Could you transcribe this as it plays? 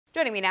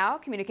Joining me now,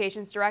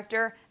 Communications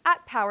Director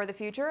at Power the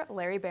Future,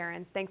 Larry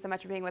Behrens. Thanks so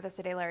much for being with us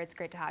today, Larry. It's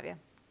great to have you.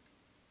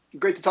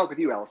 Great to talk with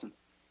you, Allison.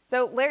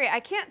 So, Larry,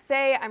 I can't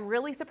say I'm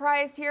really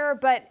surprised here,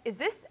 but is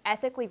this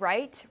ethically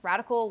right?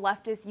 Radical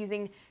leftists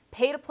using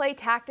pay-to-play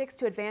tactics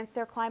to advance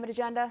their climate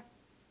agenda?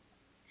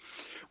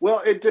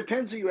 Well, it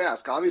depends who you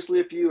ask. Obviously,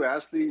 if you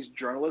ask these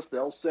journalists,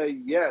 they'll say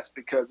yes,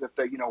 because if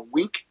they,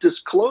 wink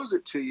disclose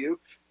it to you,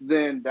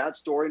 then that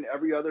story and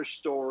every other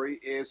story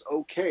is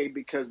okay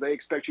because they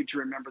expect you to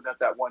remember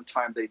that one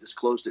time they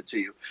disclosed it to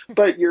you.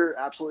 But you're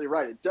absolutely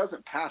right. It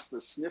doesn't pass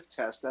the sniff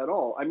test at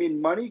all. I mean,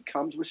 money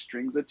comes with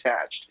strings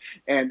attached,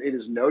 and it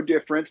is no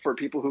different for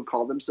people who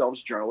call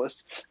themselves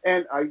journalists.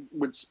 And I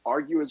would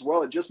argue as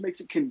well, it just makes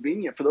it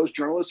convenient for those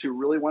journalists who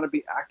really want to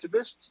be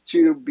activists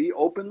to be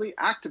openly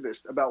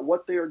activist about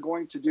what they are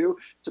going to do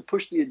to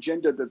push the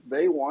agenda that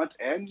they want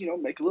and,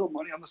 make a little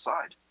money on the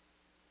side.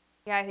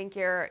 Yeah, I think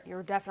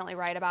you're definitely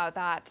right about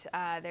that.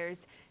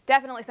 There's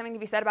definitely something to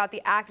be said about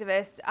the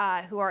activists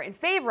who are in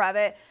favor of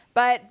it.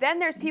 But then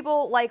there's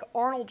people like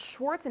Arnold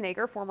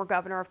Schwarzenegger, former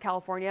governor of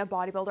California,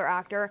 bodybuilder,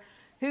 actor,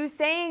 who's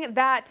saying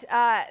that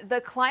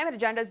the climate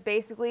agenda is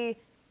basically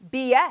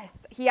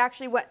BS.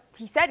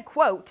 He said,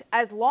 quote,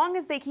 "As long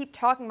as they keep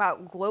talking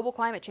about global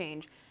climate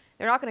change,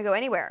 they're not going to go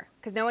anywhere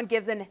because no one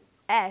gives an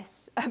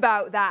S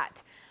about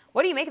that."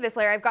 What do you make of this,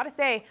 Larry? I've got to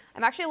say,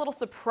 I'm actually a little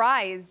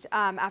surprised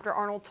after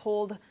Arnold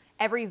told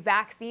every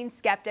vaccine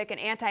skeptic and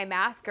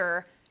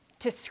anti-masker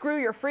to screw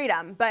your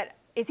freedom. But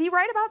is he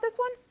right about this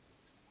one?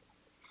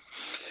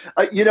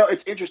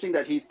 It's interesting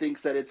that he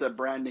thinks that it's a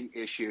branding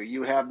issue.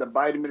 You have the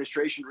Biden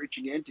administration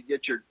reaching in to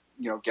get your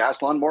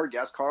gas lawnmower,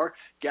 gas car,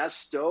 gas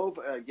stove,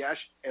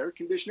 gas air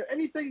conditioner,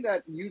 anything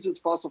that uses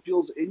fossil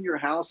fuels in your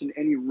house, in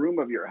any room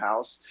of your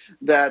house,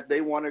 that they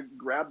want to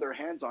grab their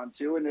hands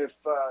onto. And if,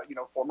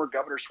 former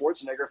Governor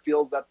Schwarzenegger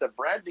feels that the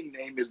branding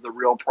name is the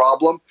real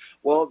problem,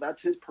 well,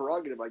 that's his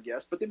prerogative, I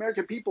guess. But the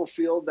American people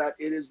feel that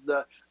it is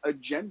the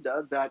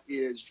agenda that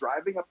is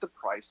driving up the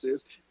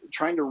prices,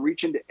 trying to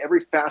reach into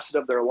every facet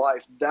of their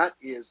life. That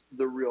is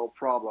the real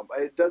problem.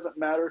 It doesn't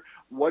matter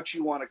what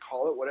you want to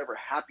call it, whatever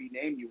happy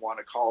name you want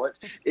to call it.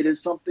 It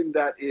is something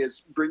that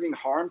is bringing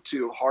harm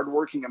to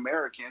hardworking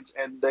Americans,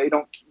 and they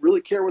don't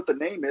really care what the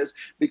name is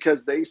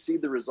because they see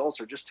the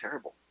results are just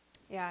terrible.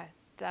 Yeah,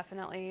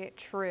 definitely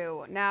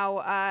true. Now,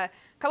 a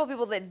couple of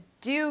people that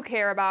do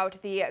care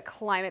about the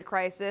climate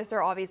crisis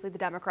are obviously the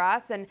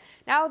Democrats. And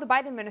now the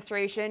Biden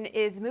administration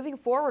is moving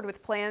forward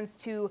with plans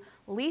to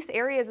lease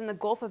areas in the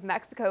Gulf of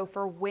Mexico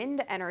for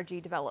wind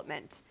energy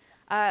development.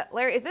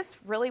 Larry, is this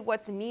really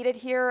what's needed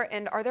here?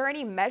 And are there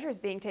any measures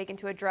being taken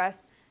to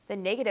address the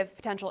negative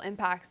potential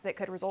impacts that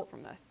could result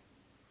from this?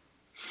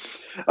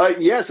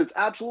 Yes, it's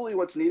absolutely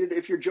what's needed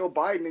if you're Joe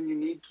Biden and you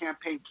need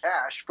campaign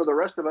cash. For the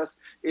rest of us,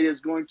 it is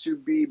going to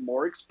be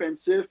more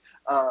expensive,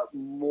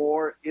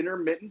 more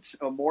intermittent,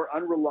 more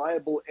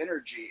unreliable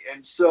energy.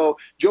 And so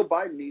Joe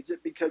Biden needs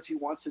it because he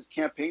wants his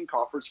campaign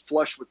coffers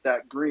flush with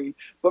that green.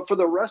 But for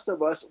the rest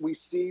of us, we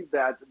see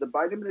that the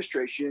Biden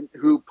administration,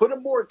 who put a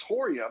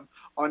moratorium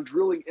on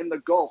drilling in the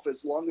Gulf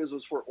as long as it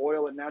was for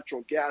oil and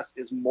natural gas,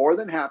 is more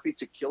than happy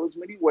to kill as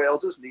many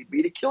whales as need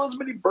be, to kill as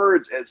many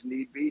birds as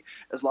need be,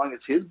 as long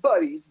as his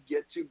buddies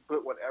get to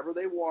put whatever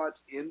they want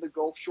in the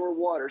Gulf Shore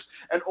waters.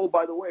 And oh,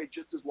 by the way,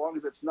 just as long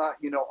as it's not,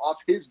 off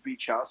his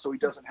beach house, so he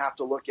doesn't have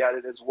to look at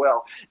it as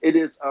well. It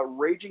is a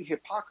raging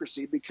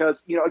hypocrisy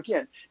because,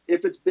 again,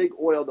 if it's big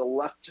oil, the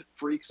left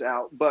freaks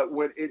out. But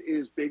when it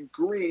is big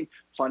green,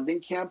 funding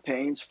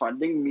campaigns,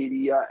 funding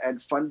media,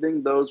 and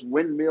funding those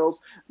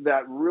windmills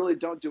that really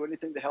don't do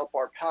anything to help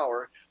our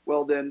power,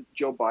 well, then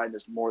Joe Biden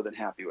is more than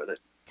happy with it.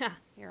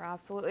 You're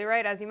absolutely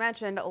right. As you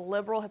mentioned,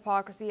 liberal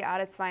hypocrisy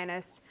at its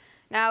finest.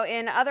 Now,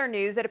 in other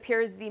news, it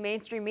appears the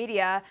mainstream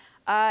media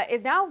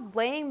is now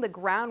laying the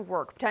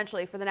groundwork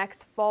potentially for the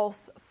next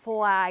false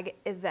flag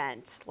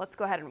event. Let's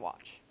go ahead and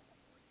watch.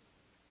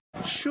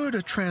 Should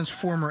a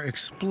transformer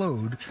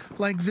explode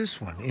like this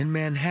one in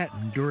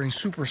Manhattan during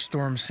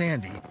Superstorm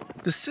Sandy,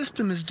 the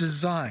system is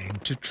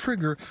designed to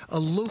trigger a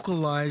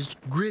localized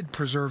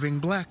grid-preserving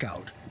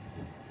blackout.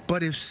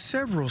 But if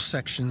several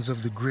sections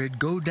of the grid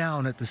go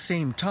down at the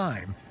same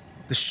time,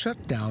 the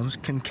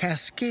shutdowns can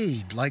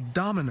cascade like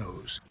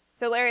dominoes.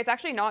 So, Larry, it's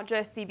actually not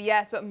just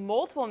CBS, but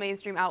multiple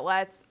mainstream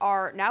outlets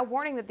are now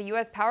warning that the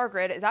U.S. power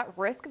grid is at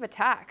risk of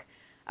attack.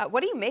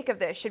 What do you make of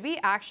this? Should we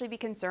actually be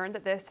concerned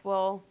that this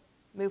will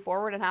move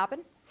forward and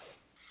happen?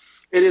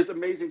 It is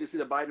amazing to see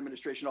the Biden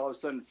administration all of a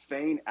sudden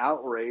feign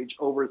outrage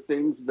over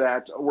things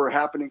that were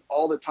happening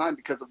all the time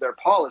because of their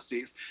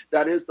policies.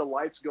 That is the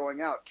lights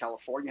going out.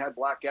 California had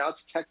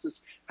blackouts.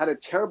 Texas had a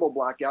terrible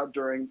blackout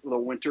during the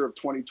winter of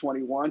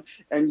 2021.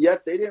 And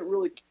yet they didn't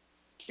really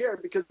care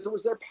because it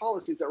was their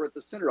policies that were at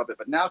the center of it.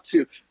 But now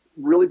to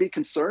really be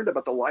concerned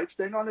about the lights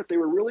staying on, if they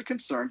were really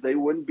concerned, they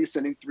wouldn't be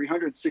sending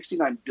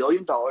 $369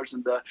 billion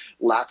in the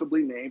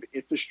laughably named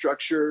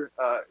Infrastructure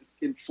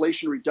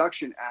Inflation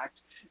Reduction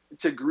Act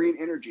to green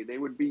energy. They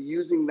would be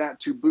using that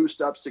to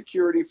boost up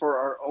security for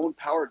our own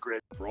power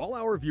grid. For all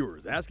our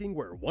viewers asking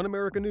where One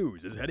America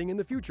News is heading in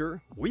the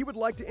future, we would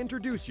like to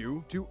introduce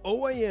you to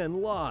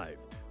OAN Live.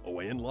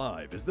 OAN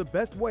Live is the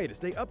best way to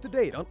stay up to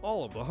date on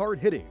all of the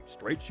hard-hitting,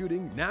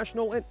 straight-shooting,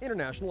 national and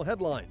international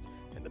headlines.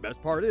 And the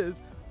best part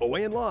is,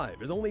 OAN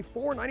Live is only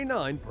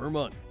 $4.99 per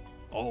month.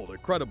 All the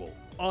credible,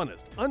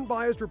 honest,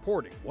 unbiased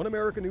reporting One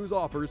America News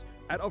offers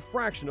at a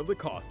fraction of the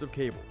cost of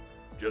cable.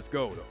 Just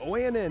go to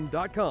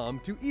OANN.com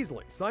to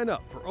easily sign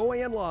up for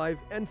OAN Live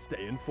and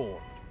stay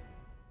informed.